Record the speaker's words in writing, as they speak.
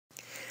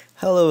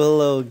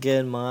Hello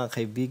again mga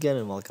kaibigan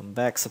and welcome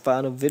back sa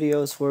Paano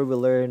Videos where we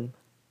learn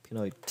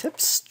Pinoy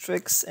tips,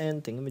 tricks, and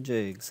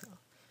thingamajigs.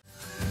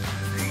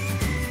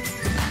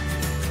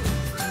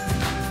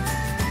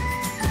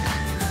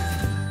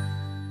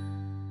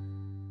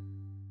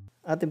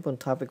 Ating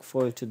pong topic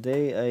for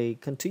today ay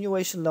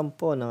continuation lang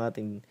po ng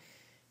ating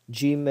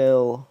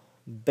Gmail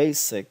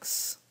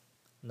basics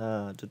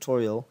na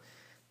tutorial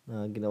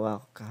na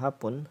ginawa ko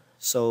kahapon.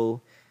 So,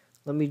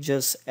 let me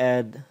just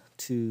add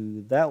to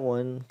that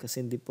one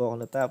kasi hindi po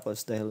ako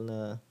natapos dahil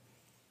na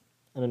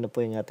ano na po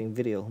yung ating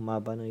video,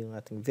 humaba na yung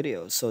ating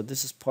video. So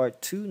this is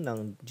part 2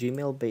 ng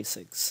Gmail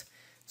basics.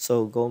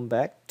 So going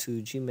back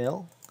to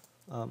Gmail,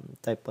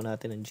 type po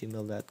natin ang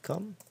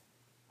gmail.com.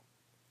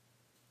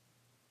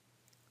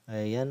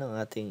 Ayan ang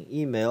ating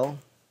email.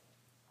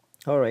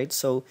 Alright,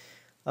 so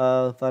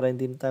para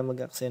hindi na tayo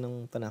mag-aksaya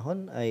ng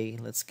panahon ay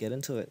let's get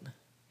into it.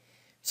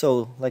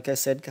 So, like I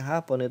said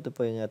kahapon, ito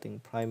po yung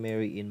ating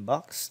primary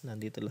inbox.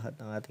 Nandito lahat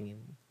ng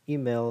ating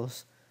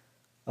emails.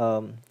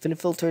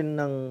 Finifilter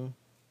ng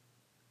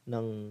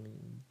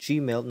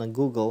Gmail, ng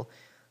Google,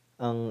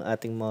 ang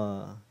ating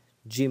mga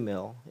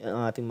Gmail,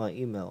 ang ating mga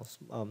emails.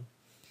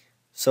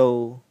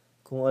 So,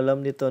 kung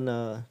alam nito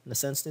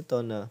na-sense nito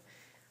na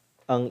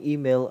ang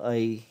email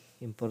ay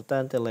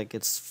importante, like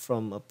it's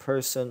from a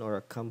person or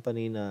a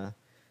company na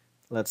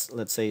let's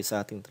say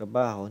sa ating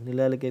trabaho,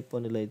 nilalagay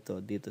po nila ito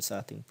dito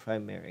sa ating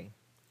primary.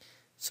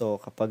 So,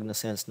 kapag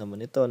na-sense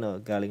naman ito na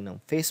galing ng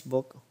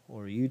Facebook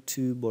or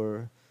YouTube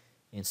or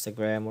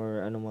Instagram or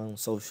anumang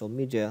social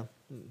media,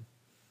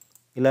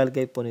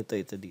 ilalagay po nito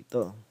ito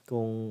dito.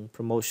 Kung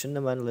promotion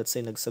naman, let's say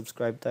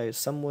nag-subscribe tayo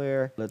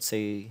somewhere, let's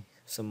say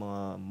sa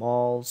mga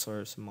malls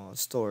or sa mga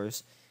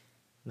stores,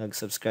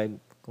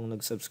 kung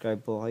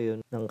nag-subscribe po kayo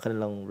ng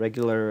kanilang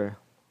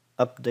regular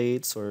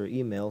updates or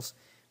emails,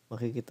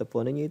 makikita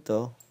po ninyo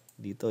ito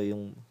dito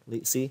yung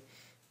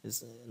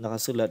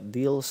nakasulat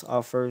deals,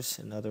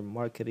 offers, and other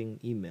marketing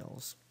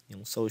emails.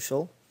 Yung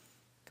social,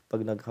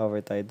 pag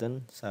nag-hover tayo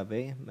dun,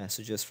 sabi,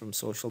 messages from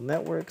social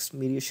networks,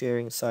 media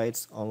sharing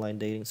sites, online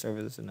dating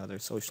services, and other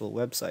social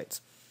websites.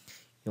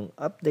 Yung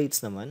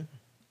updates naman,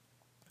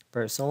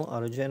 personal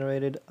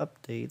auto-generated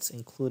updates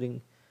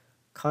including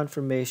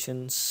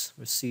confirmations,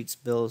 receipts,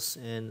 bills,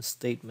 and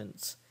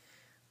statements.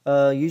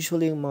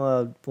 Usually yung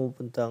mga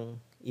pumupuntang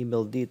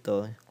email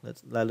dito,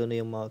 lalo na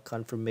yung mga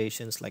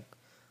confirmations like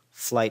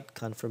flight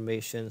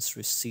confirmations,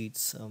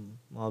 receipts,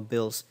 mga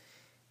bills,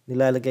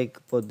 nilalagay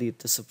ko po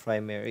dito sa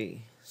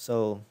primary.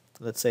 So,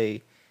 let's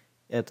say,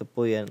 eto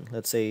po yan.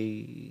 Let's say,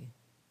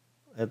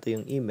 eto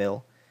yung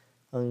email.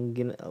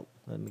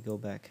 Let me go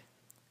back.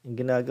 Ang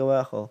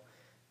ginagawa ko,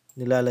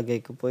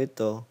 nilalagay ko po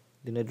ito,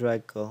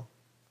 dinadrag ko.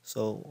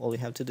 So, all you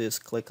have to do is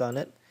click on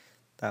it.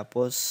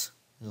 Tapos,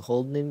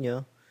 hold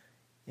ninyo,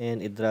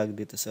 and i-drag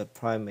dito sa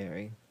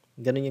primary.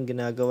 Ganun yung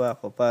ginagawa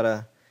ko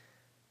para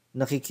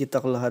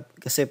nakikita ko lahat.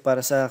 Kasi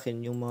para sa akin,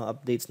 yung mga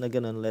updates na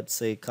ganun, let's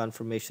say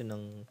confirmation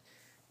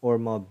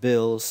or mga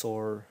bills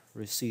or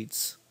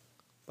receipts,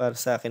 para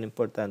sa akin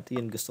importante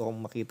yun. Gusto kong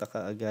makita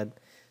ka agad.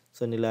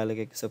 So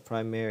nilalagay ko sa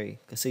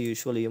primary. Kasi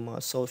usually yung mga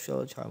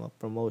social at mga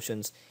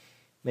promotions,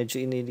 medyo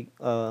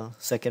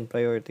second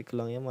priority ko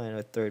lang yan,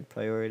 or third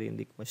priority.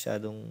 Hindi ko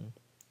masyadong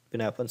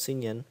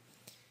pinapansin yan.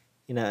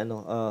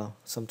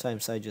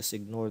 Sometimes I just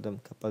ignore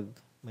them kapag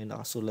may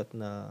nakasulat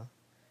na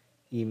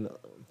email.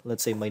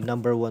 Let's say may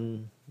number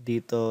 1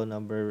 dito,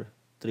 number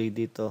 3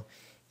 dito.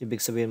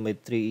 Ibig sabihin may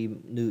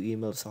 3 new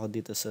emails ako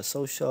dito sa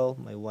social,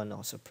 may 1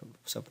 ako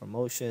sa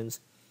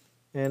promotions,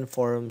 and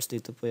forums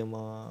dito po yung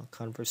mga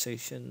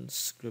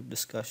conversations, group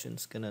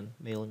discussions, ganun,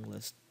 mailing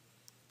list.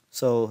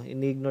 So,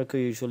 ini-ignore ko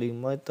usually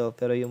yung mga ito,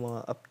 pero yung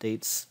mga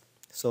updates,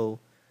 so,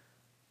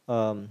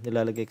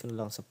 nilalagay ko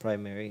na lang sa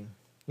primary.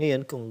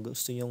 Ngayon, kung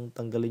gusto nyong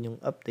tanggalin yung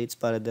updates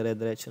para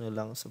dire-diretso na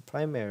lang sa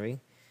primary,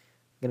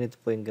 ganito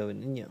po yung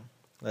gawin ninyo.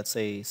 Let's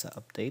say sa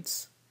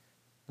updates,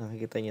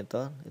 nakikita nyo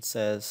to. It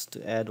says to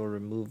add or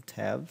remove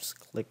tabs,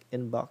 click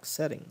inbox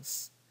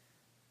settings.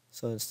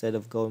 So instead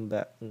of going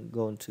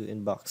to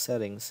inbox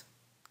settings,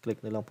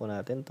 click na lang po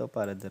natin to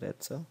para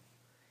diretso.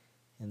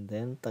 And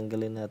then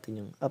tanggalin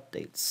natin yung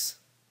updates.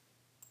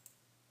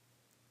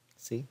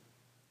 See?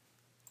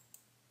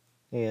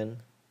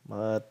 Ngayon,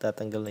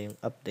 matatanggal na yung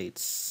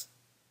updates.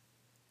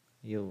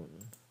 Yun.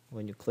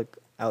 When you click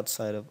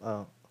outside of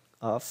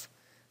off,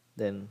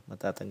 then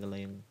matatanggal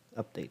na yung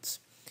updates.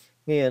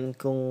 Ngayon,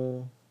 kung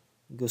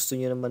gusto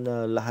niyo naman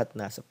na lahat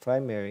nasa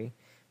primary,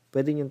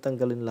 pwede niyo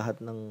tanggalin lahat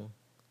ng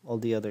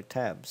all the other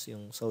tabs,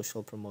 yung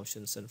social,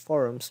 promotions, and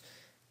forums.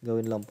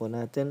 Gawin lang po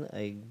natin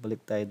ay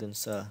balik tayo dun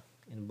sa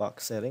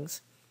inbox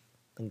settings.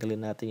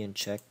 Tanggalin natin yung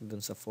check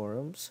dun sa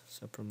forums,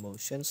 sa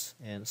promotions,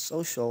 and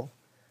social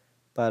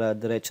para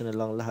diretso na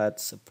lang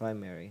lahat sa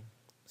primary.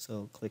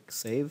 So, click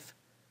save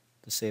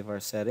to save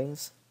our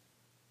settings.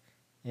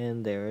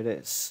 And there it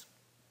is.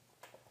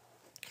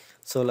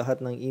 So,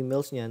 lahat ng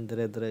emails niyan,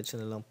 dire-diretso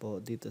na lang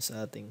po dito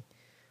sa ating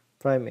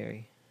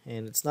primary.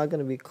 And it's not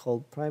gonna be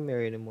called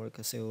primary anymore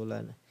kasi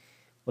wala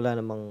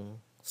namang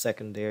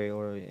secondary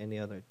or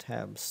any other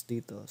tabs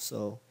dito.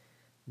 So,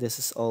 this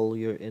is all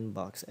your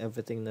inbox.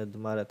 Everything na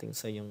dumarating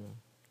sa yung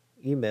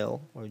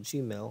email or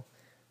Gmail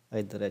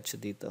ay diretso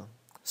dito.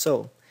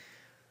 So,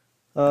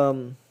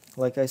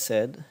 like I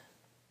said,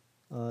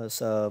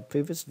 sa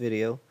previous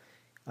video,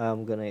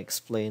 I'm gonna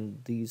explain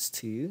these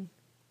to you,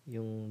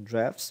 yung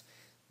drafts.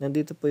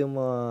 Nandito po yung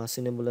mga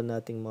sinimulan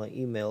nating mga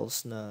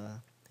emails na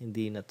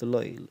hindi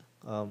natuloy.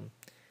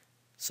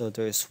 So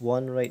there's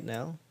one right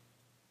now.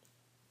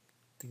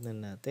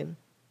 Tignan natin.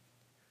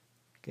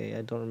 Okay,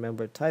 I don't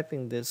remember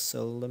typing this,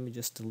 so let me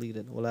just delete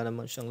it. Wala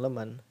naman siyang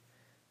laman,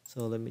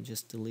 so let me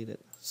just delete it.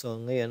 So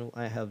ngayon,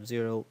 I have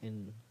 0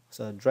 in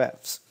sa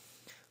drafts.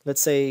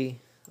 Let's say,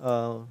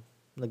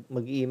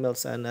 mag-email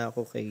sana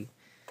ako kay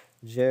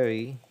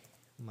Jerry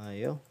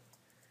Mayo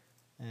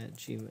at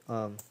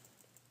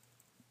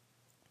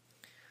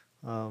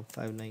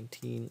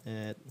 519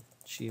 at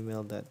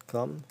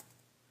gmail.com.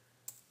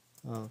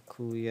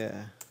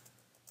 Kuya,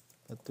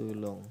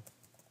 patulong.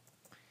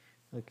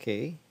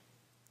 Okay.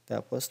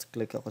 Tapos,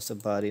 click ako sa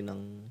body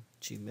ng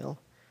Gmail.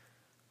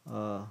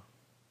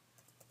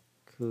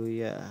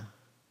 Kuya,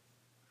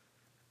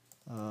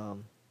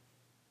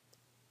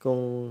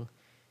 kung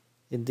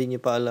hindi nyo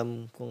pa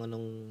alam kung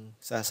anong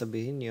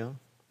sasabihin nyo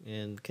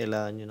and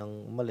kailangan nyo nang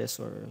umalis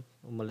or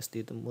umalis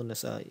dito muna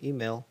sa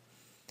email,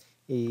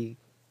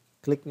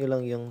 i-click nyo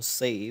lang yung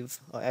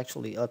save.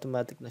 Actually,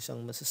 automatic na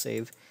siyang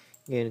masasave.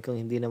 Ngayon, kung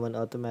hindi naman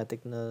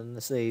automatic na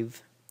save,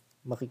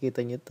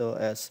 makikita nyo to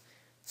as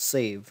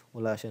save.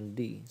 Wala siyang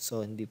D.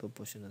 So, hindi pa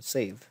po siya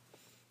na-save.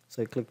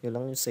 So, i-click nyo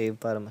lang yung save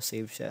para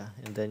ma-save siya.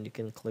 And then, you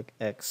can click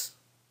X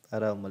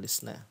para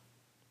umalis na.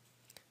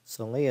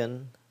 So,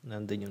 ngayon,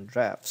 nandun yung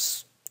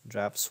drafts.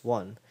 Drafts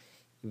 1.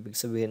 Ibig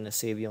sabihin na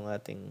save yung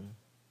ating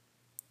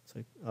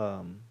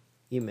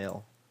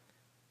email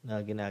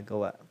na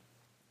ginagawa.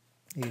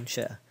 Yun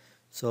siya.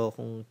 So,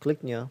 kung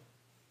click nyo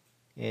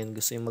and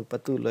gusto nyo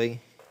magpatuloy,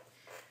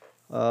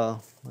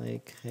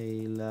 may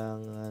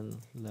kailangan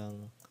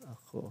lang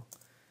ako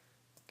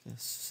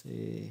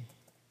kasi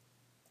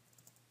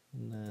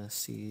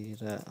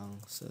nasira ang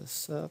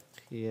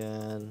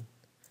sasakyan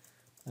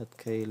at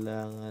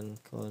kailangan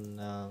ko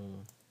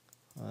ng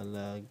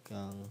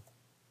halagang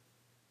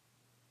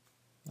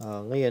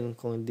ngayon,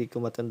 kung hindi ko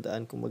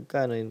matandaan kung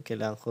magkano yun,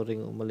 kailangan ko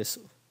ring umalis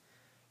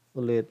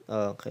ulit.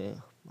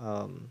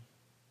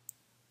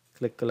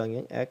 Click ko lang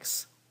yung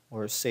X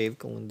or save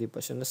kung hindi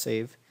pa siya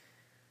na-save.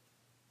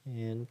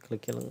 And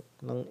click lang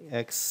ng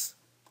X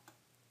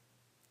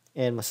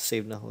and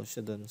masasave na ho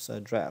siya dun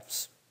sa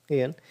drafts.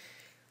 Ngayon,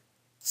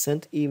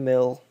 sent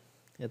email.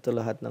 Ito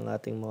lahat ng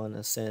ating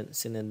mga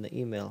sinend na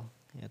email.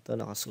 Ito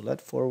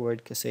nakasulat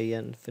forward kasi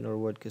yan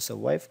finorward ko sa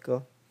wife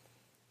ko.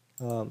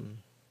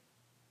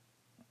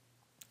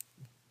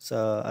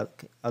 Sa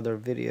other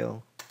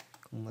video,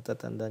 kung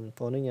matatandaan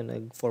po ninyo,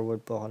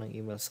 nag-forward po ako ng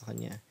email sa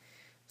kanya.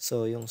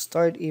 So, yung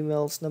start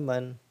emails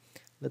naman,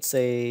 let's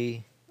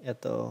say,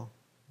 ito,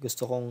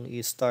 gusto kong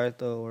i-start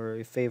or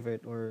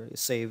i-favorite or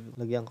i-save.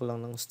 Lagyan ko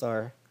lang ng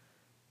star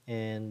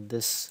and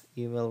this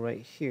email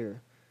right here,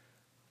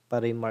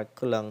 para i-mark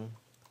ko lang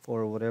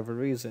for whatever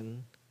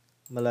reason,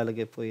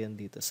 malalagay po yan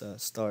dito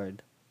sa starred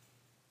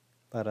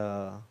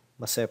para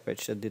ma-separate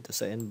siya dito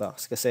sa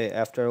inbox. Kasi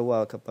after a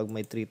while, kapag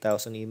may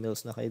 3,000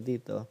 emails na kayo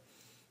dito,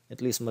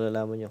 at least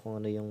malalaman nyo kung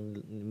ano yung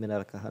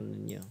minarkahan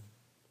ninyo.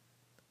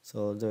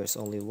 So, there's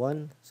only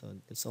one. So,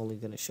 it's only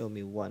gonna show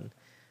me one.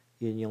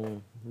 Yun yung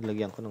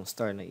nilagyan ko ng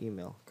star na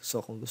email.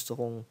 So, kung gusto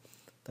kong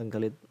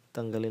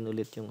tanggalin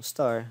ulit yung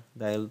star,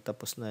 dahil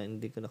tapos na,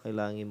 hindi ko na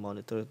kailangan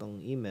i-monitor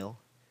itong email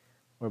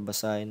or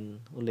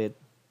basahin ulit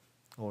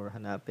or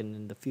hanapin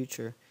in the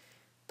future,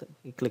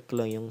 i-click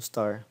ko lang yung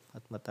star at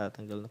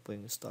matatanggal na po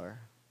yung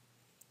star.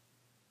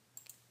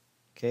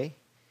 Okay?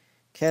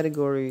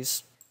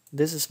 Categories.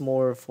 This is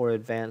more for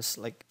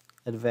advanced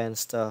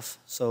stuff.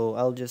 So,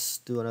 I'll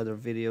just do another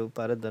video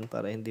para dun,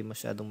 para hindi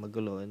masyadong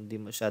magulo, hindi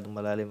masyadong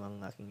malalim ang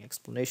aking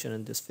explanation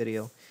in this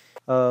video.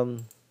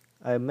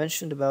 I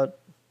mentioned about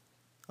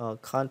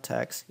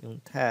contacts, yung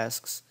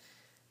tasks.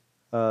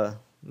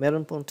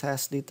 Meron pong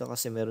task dito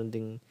kasi meron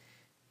ding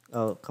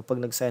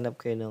kapag nag-sign up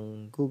kayo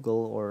ng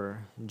Google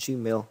or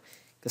Gmail,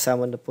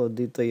 kasama na po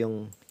dito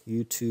yung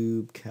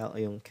YouTube,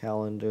 yung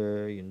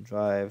calendar, yung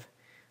Drive.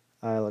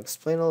 I'll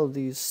explain all of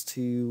these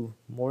to you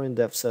more in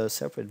depth sa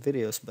separate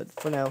videos, but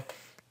for now,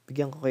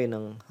 bigyan ko kayo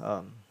ng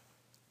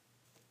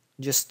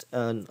just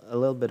a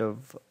little bit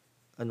of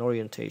an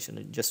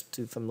orientation just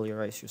to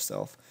familiarize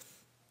yourself.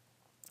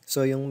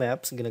 So, yung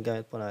maps,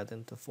 ginagamit po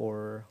natin to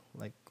for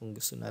like kung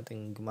gusto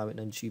nating gumamit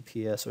ng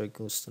GPS or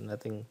kung gusto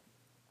nating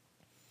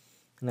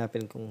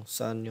hanapin kung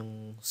saan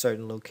yung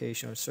certain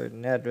location or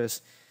certain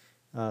address,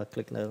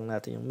 click na lang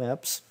natin yung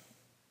maps.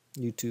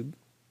 YouTube.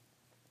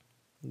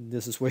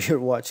 This is where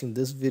you're watching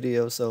this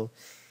video, so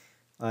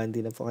hindi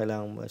na po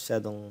kailangan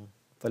masyadong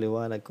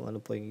paliwanag kung ano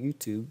po yung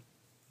YouTube.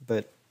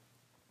 But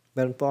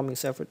meron po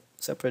kaming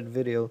separate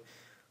video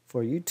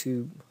for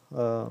YouTube,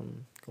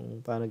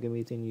 kung paano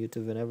gamitin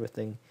YouTube and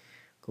everything.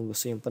 Kung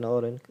gusto yung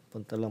panoorin,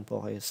 punta lang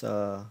po kayo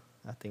sa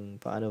ating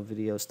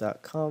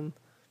paanovideos.com.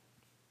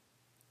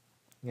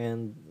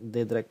 And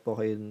didirect po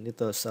kayo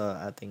nito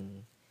sa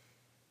ating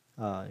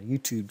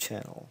YouTube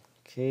channel.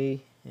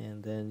 Okay?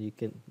 And then you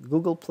can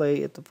Google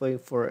Play, ito po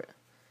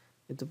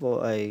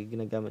ay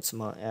ginagamit sa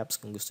mga apps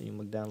kung gusto niyo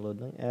mag-download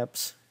ng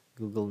apps,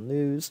 Google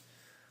News,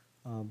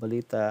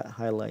 balita,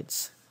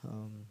 highlights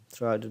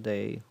throughout the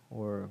day,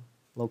 or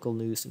local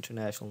news,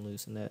 international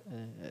news, and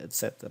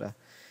etc.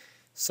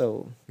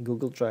 So,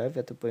 Google Drive,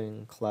 ito po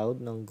yung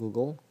cloud ng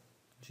Google.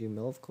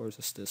 Gmail, of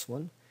course, is this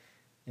one.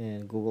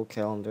 And Google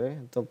Calendar,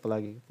 ito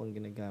palagi pong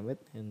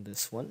ginagamit, and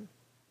this one.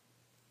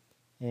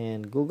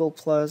 And Google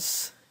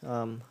Plus,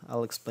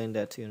 I'll explain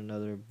that to you in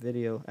another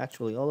video.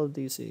 Actually, all of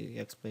these I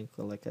explain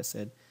ko, like I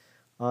said,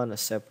 on a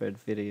separate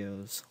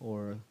videos,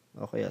 or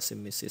okay, si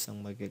Mrs.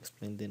 ang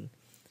mag-explain din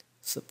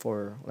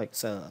for like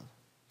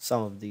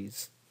some of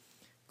these.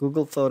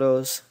 Google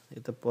Photos,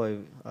 ito po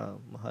ay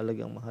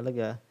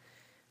mahalaga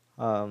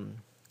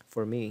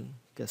for me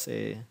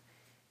kasi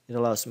it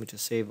allows me to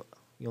save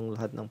yung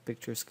lahat ng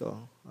pictures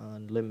ko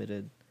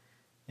unlimited,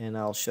 and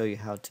I'll show you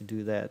how to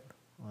do that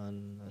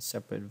on a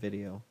separate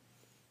video.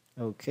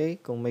 Okay,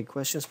 kung may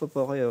questions pa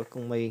po kayo,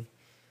 kung may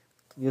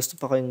gusto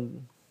pa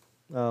kayong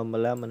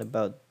malaman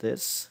about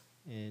this,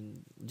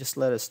 and just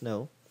let us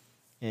know,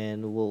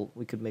 and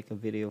we could make a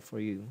video for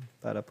you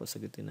para po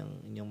sagutin ang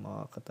inyong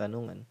mga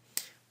katanungan.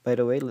 By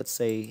the way, let's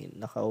say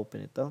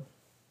naka-open ito,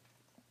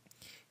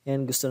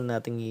 and gusto na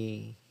nating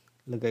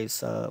ilagay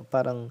sa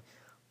parang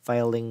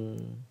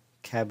filing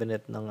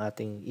cabinet ng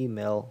ating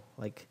email,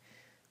 like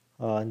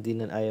hindi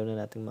na ayaw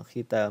na nating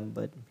makita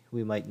but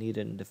we might need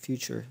it in the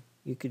future.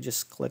 You could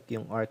just click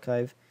yung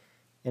archive,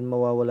 and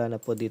mawawala na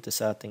po dito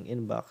sa ating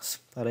inbox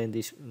para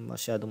hindi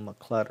masyadong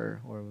clutter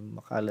or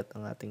makalat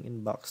ang ating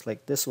inbox.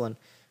 Like this one,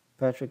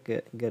 Patrick,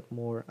 get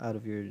more out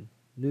of your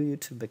new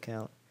YouTube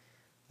account.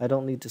 I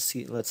don't need to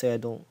see, let's say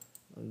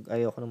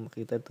ayaw ko nang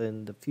makita ito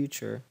in the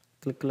future.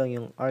 Click lang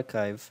yung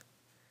archive.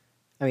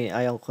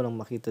 Ayaw ko nang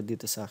makita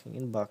dito sa aking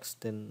inbox,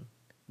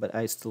 but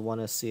I still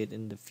want to see it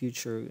in the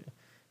future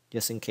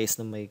just in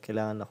case na may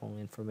kailangan akong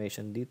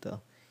information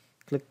dito.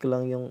 Click ko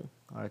lang yung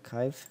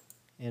archive,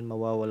 and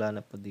mawawala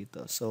na po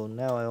dito. So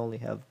now I only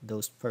have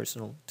those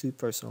two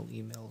personal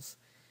emails.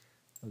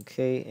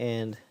 Okay,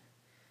 and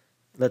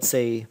let's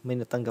say may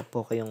natanggap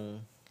po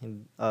kayong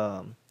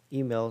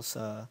email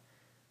sa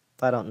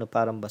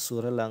parang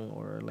basura lang,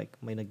 or like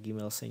may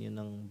nag-email sa inyo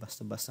ng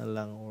basta-basta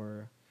lang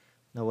or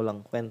na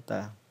walang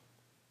kwenta,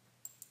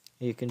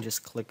 you can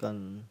just click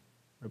on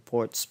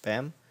report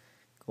spam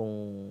kung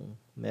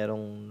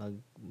merong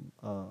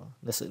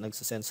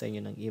nagsasend sa inyo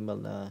ng email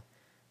na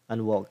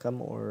unwelcome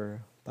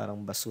or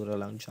parang basura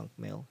lang, junk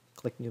mail.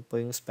 Click nyo po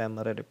yung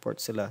spam, report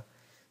sila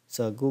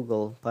sa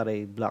Google para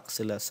i-block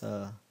sila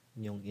sa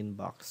inyong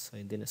inbox. So,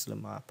 hindi na sila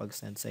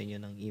makapag-send sa inyo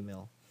ng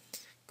email.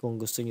 Kung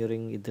gusto nyo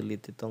ring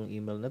i-delete itong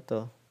email na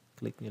to,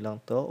 click nyo lang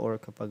to,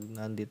 or kapag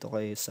nandito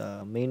kayo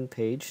sa main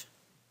page,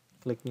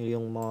 click nyo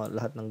yung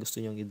lahat ng gusto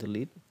nyo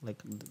i-delete,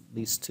 like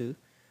these two.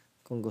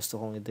 Kung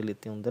gusto kong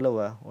i-delete yung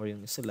dalawa or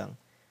yung isa lang,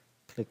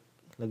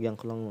 lagyan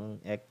ko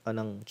lang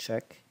ng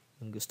check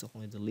yung gusto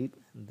kong i-delete,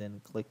 and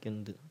then click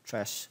yung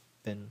trash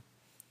bin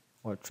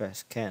or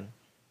trash can.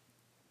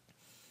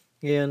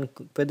 Ngayon,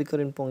 pwede ko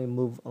rin pong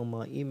i-move ang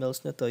mga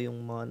emails na to,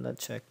 yung mga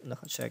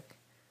naka-check,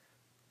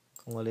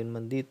 kung alin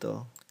man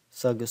dito,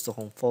 sa gusto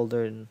kong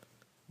folder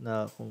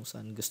na kung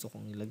saan gusto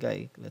kong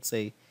ilagay. Let's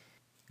say,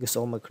 gusto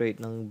kong mag-create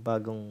ng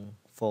bagong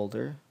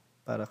folder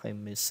para kay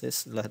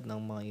Mrs. Lahat ng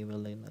mga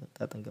email na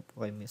natatanggap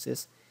ko kay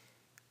Mrs.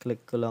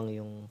 Click ko lang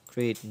yung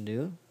create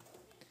new.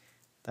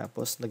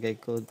 Tapos, lagay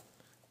ko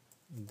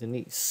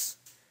Denise.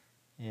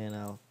 And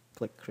I'll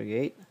click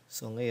create.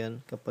 So,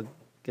 ngayon, kapag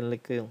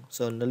kinlik ko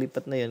so,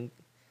 nalipat na yan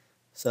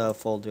sa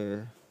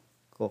folder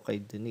ko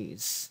kay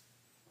Denise.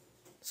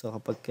 So,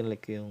 kapag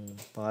kinlik ko yung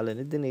pangalan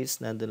ni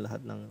Denise, nandun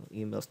lahat ng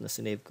emails na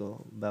sinave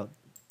ko about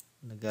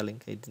na galing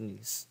kay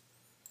Denise.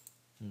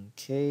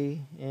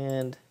 Okay,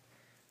 and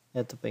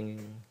ito pa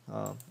yung,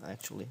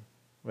 actually,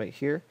 right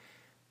here.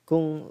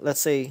 Kung,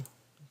 let's say,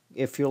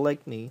 if you're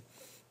like me,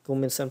 kung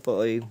minsan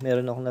po ay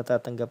meron akong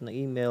natatanggap na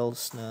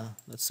emails na,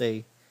 let's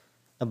say,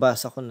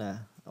 nabasa ko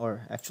na,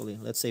 or actually,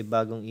 let's say,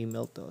 bagong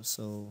email to.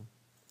 So,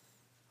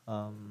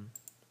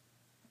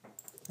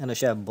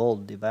 siya,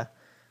 bold, di ba?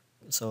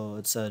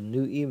 So, it's a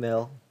new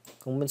email.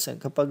 Kung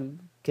minsan, kapag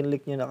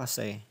kinlik nyo na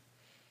kasi,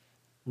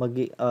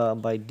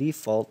 by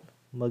default,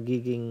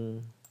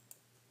 magiging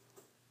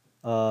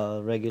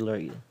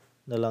regular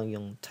na lang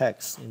yung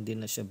text, hindi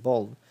na siya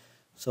bold.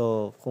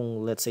 So,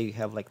 kung let's say you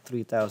have like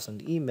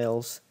 3,000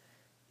 emails,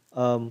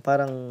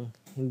 parang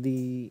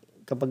hindi,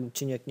 kapag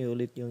chinek nyo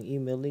ulit yung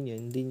email niyo,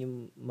 hindi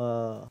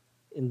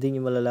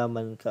nyo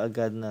malalaman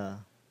kaagad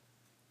na,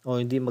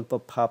 o hindi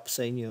magpa-pop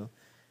sa inyo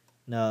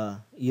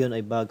na yun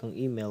ay bagong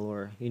email,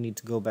 or you need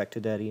to go back to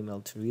that email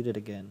to read it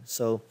again.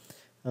 So,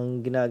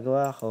 ang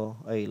ginagawa ko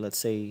ay, let's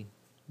say,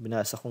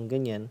 binasa kong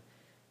ganyan,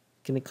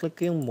 kiniklik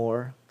ko yung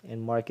more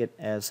and mark it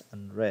as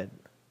unread.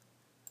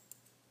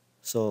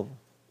 So,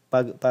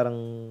 parang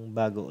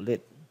bago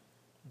ulit.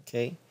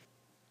 Okay?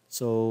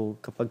 So,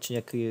 kapag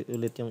chinek ko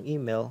ulit yung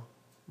email,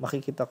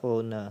 makikita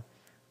ko na,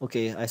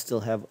 okay, I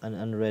still have an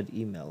unread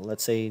email.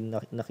 Let's say,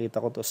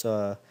 nakita ko to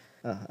sa,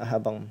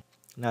 habang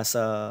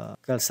nasa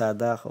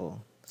kalsada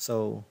ko.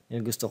 So,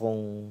 yung gusto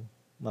kong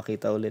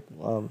makita ulit,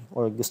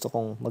 or gusto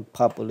kong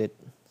mag-pop ulit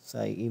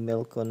sa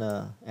email ko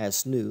na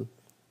as new,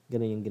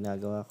 ganun yung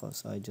ginagawa ko.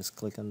 So, I just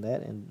click on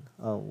that, and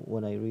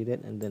when I read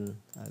it, and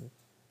then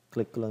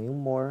click lang yung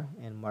more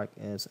and mark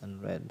as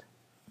unread.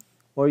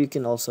 Or you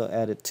can also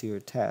add it to your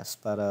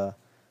task para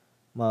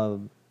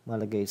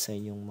malagay sa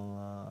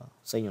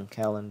inyong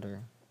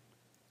calendar.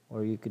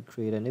 Or you could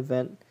create an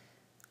event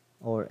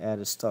or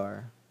add a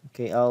star.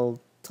 Okay, I'll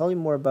tell you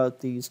more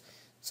about these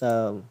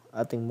sa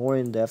ating more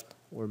in-depth,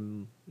 or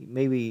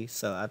maybe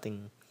sa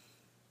ating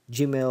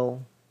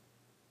Gmail,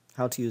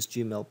 how to use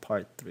Gmail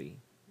part 3.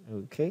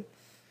 Okay?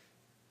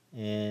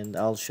 And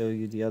I'll show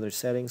you the other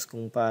settings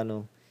kung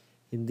paano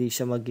hindi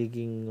siya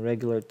magiging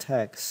regular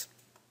text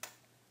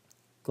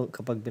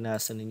kapag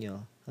binasa ninyo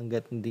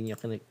hanggat hindi nyo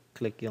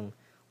click yung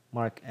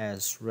mark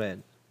as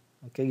read.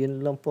 Okay,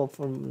 yun lang po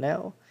for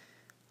now.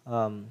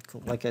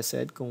 Like I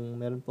said, kung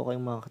meron po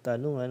kayong mga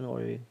katanungan,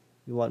 or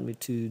you want me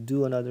to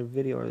do another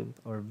video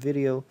or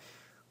video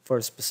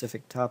for a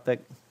specific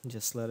topic,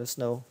 just let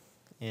us know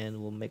and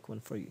we'll make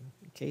one for you.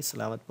 Okay,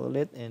 salamat po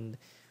ulit, and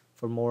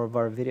for more of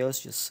our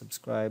videos, just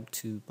subscribe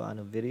to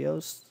Paano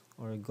Videos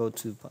or go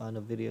to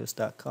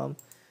paanovideos.com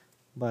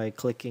by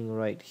clicking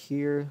right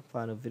here,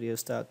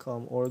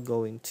 paanovideos.com, or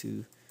going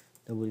to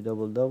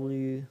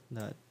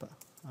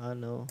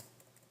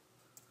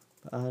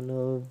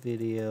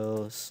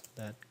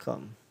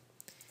www.paanovideos.com,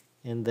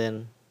 and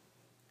then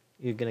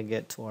you're gonna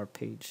get to our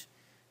page.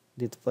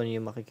 Dito po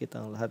niyo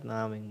makikita ang lahat ng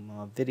aming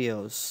mga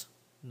videos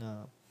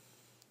na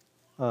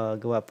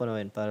gawa po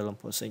namin para lang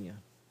po sa inyo.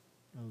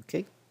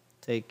 Okay,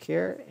 take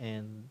care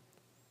and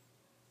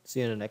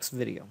see you in the next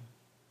video.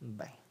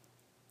 Bye.